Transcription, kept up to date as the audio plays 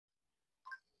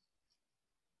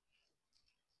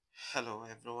Hello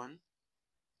everyone.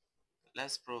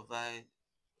 Let's provide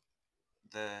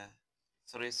the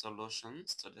three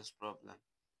solutions to this problem.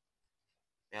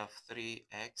 We have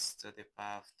 3x to the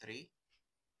power of 3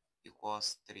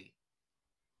 equals 3.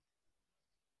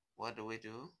 What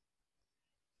do?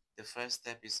 The first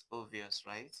step is obvious,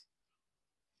 right?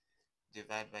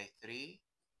 Divide by 3,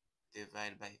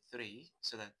 divide by 3,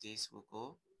 so that this will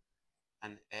go,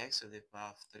 and x to the power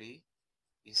of 3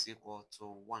 is equal to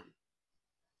 1.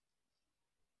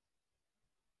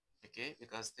 Okay,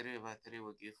 because 3 over 3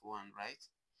 will give 1, right?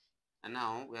 And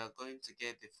now we are going to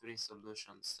get the three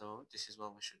solutions. So this is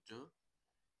what we should do.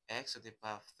 X to the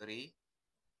power of 3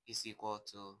 is equal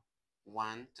to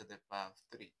 1 to the power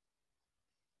of 3.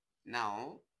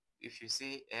 Now, if you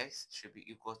say x should be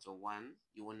equal to 1,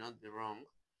 you will not be wrong,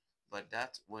 but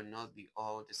that will not be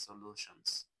all the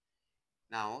solutions.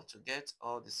 Now, to get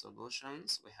all the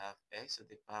solutions, we have x to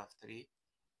the power of 3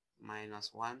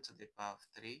 minus 1 to the power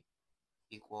of 3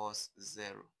 equals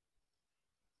 0.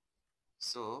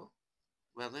 So,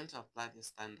 we're going to apply the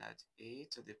standard a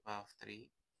to the power of 3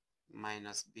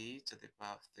 minus b to the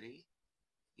power of 3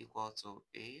 equal to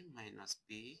a minus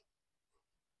b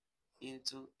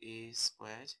into a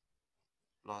squared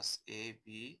plus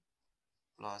ab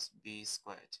plus b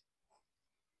squared.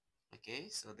 Okay,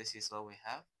 so this is what we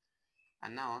have.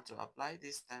 And now to apply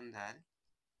this standard,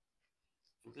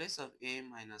 in place of a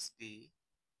minus b,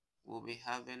 we'll be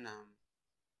having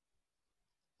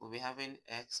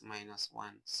x minus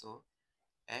 1. So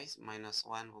x minus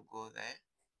 1 will go there.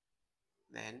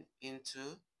 Then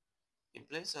into, in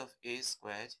place of a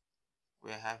squared,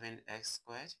 we're having x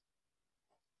squared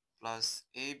plus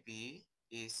ab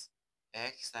is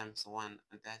x times 1,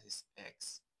 and that is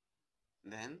x.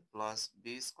 Then plus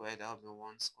b squared, that will be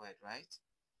 1 squared, right?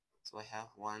 So I have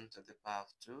 1 to the power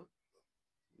of 2.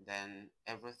 Then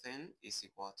everything is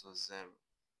equal to 0.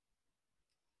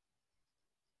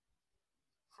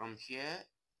 From here,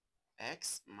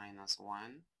 x minus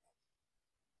 1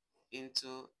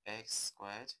 into x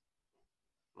squared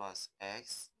plus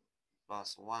x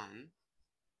plus 1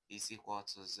 is equal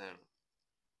to 0.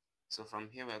 So from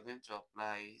here, we're going to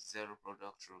apply 0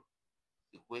 product rule,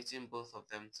 equating both of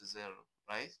them to 0,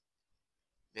 right?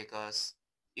 Because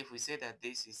if we say that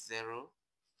this is 0,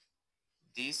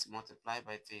 this multiplied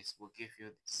by this will give you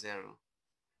 0.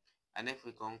 And if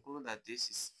we conclude that this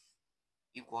is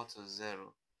equal to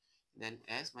 0, then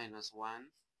x minus 1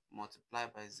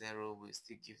 multiplied by 0 will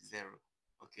still give 0.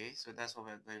 Okay, so that's what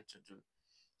we're going to do.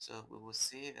 So we will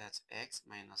say that x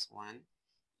minus 1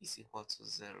 is equal to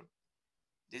 0.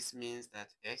 This means that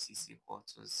x is equal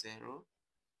to 0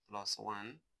 plus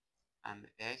 1 and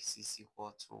x is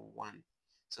equal to 1.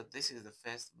 So this is the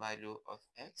first value of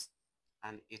x,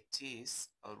 and it is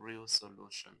a real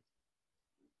solution.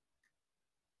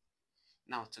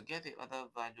 Now to get the other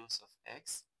values of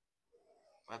x,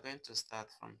 we're going to start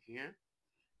from here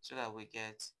so that we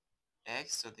get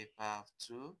x to the power of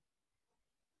 2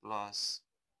 plus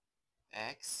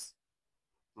x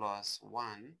plus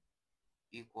 1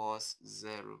 equals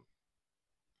 0.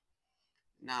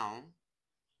 Now,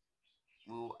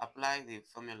 we'll apply the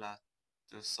formula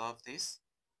to solve this.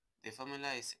 The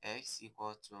formula is x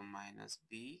equal to minus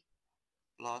b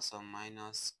plus or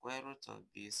minus square root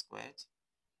of b squared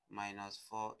minus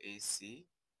 4ac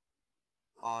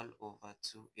all over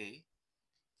 2a.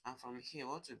 And from here,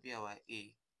 what will be our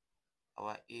a?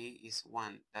 Our a is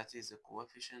 1. That is the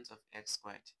coefficient of x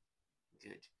squared.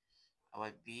 Good.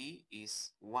 Our b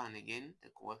is 1 again, the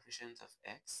coefficient of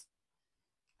x.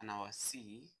 And our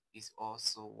c is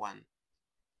also 1.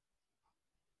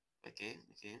 Okay,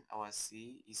 our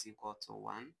c is equal to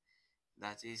 1.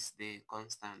 That is the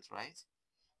constant, right?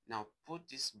 Now put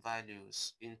these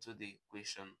values into the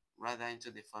equation, rather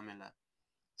into the formula.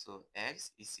 So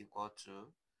x is equal to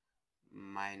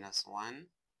minus 1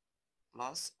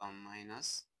 plus or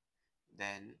minus,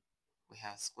 then we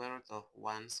have square root of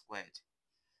 1 squared,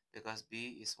 because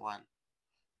b is 1.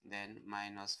 Then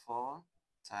minus 4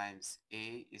 times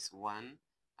a is 1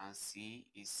 and c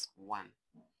is 1.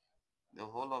 The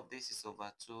whole of this is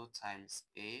over 2 times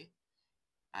a,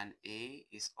 and a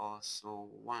is also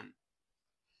 1.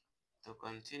 To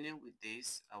continue with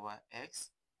this, our x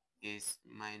is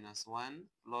minus 1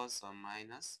 plus or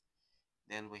minus,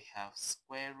 then we have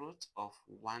square root of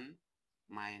 1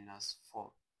 minus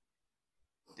 4.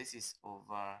 This is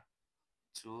over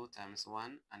 2 times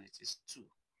 1, and it is 2.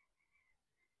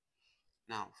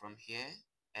 Now from here,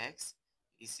 x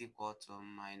is equal to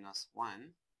minus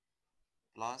 1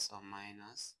 plus or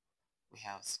minus, we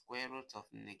have square root of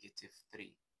negative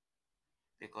 3,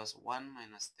 because 1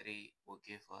 minus 3 will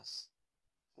give us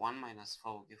 1 minus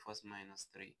 4 will give us minus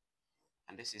 3,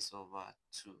 and this is over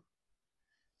 2.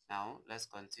 Now let's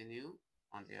continue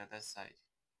on the other side.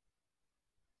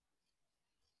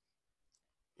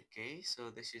 Okay, so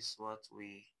this is what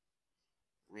we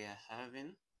are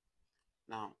having.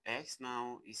 Now x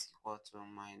now is equal to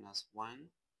minus 1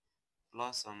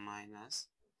 plus or minus,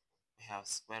 we have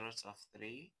square root of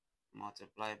 3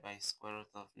 multiplied by square root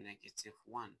of negative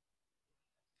 1,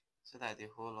 so that the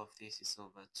whole of this is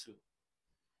over 2.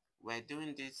 We're doing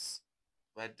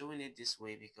it this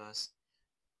way because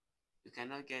you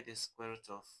cannot get the square root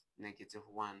of negative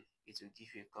 1. It will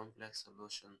give you a complex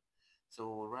solution. So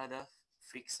we'll rather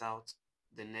fix out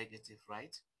the negative,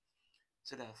 right?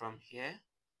 So that from here,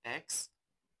 x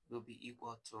will be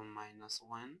equal to minus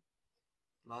 1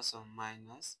 plus or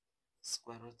minus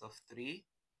square root of 3,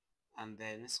 and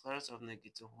then square root of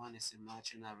negative 1 is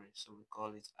imaginary, so we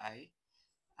call it I,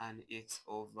 and it's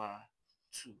over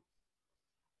 2.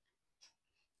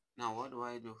 Now what do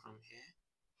I do from here?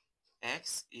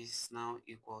 X is now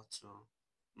equal to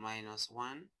minus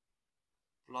 1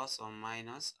 plus or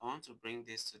minus, I want to bring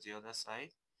this to the other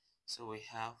side, so we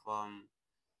have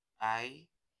I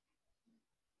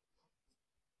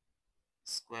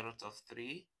square root of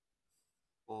 3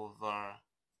 over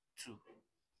 2.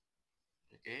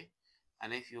 Okay,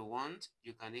 and if you want,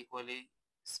 you can equally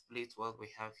split what we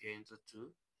have here into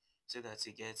 2, so that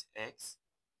you get x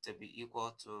to be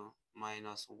equal to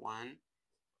minus 1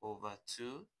 over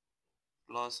 2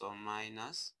 plus or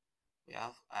minus, we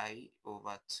have I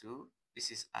over 2,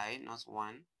 this is I not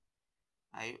 1,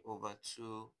 I over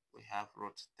 2, we have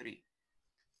root 3.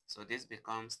 So this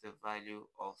becomes the value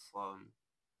of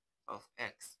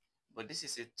x, but this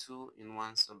is a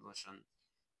 2-in-1 solution.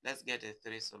 Let's get the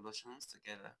 3 solutions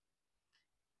together.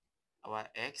 Our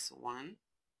x1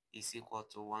 is equal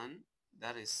to 1,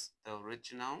 that is the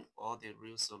original or the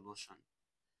real solution.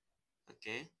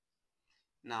 Okay,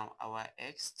 now our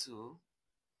x2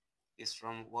 is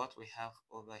from what we have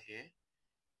over here,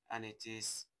 and it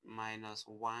is minus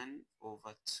 1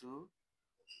 over 2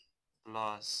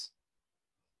 plus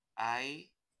I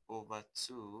over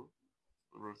 2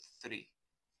 root 3.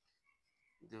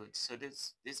 Good, so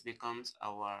this becomes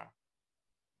our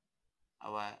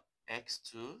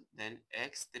x2, then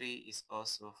x3 is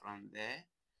also from there,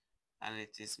 and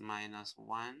it is minus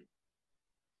 1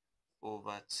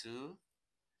 over 2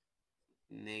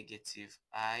 negative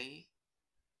I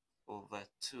over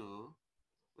 2,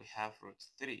 we have root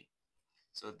 3.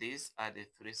 So these are the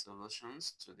 3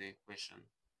 solutions to the equation.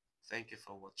 Thank you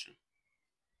for watching.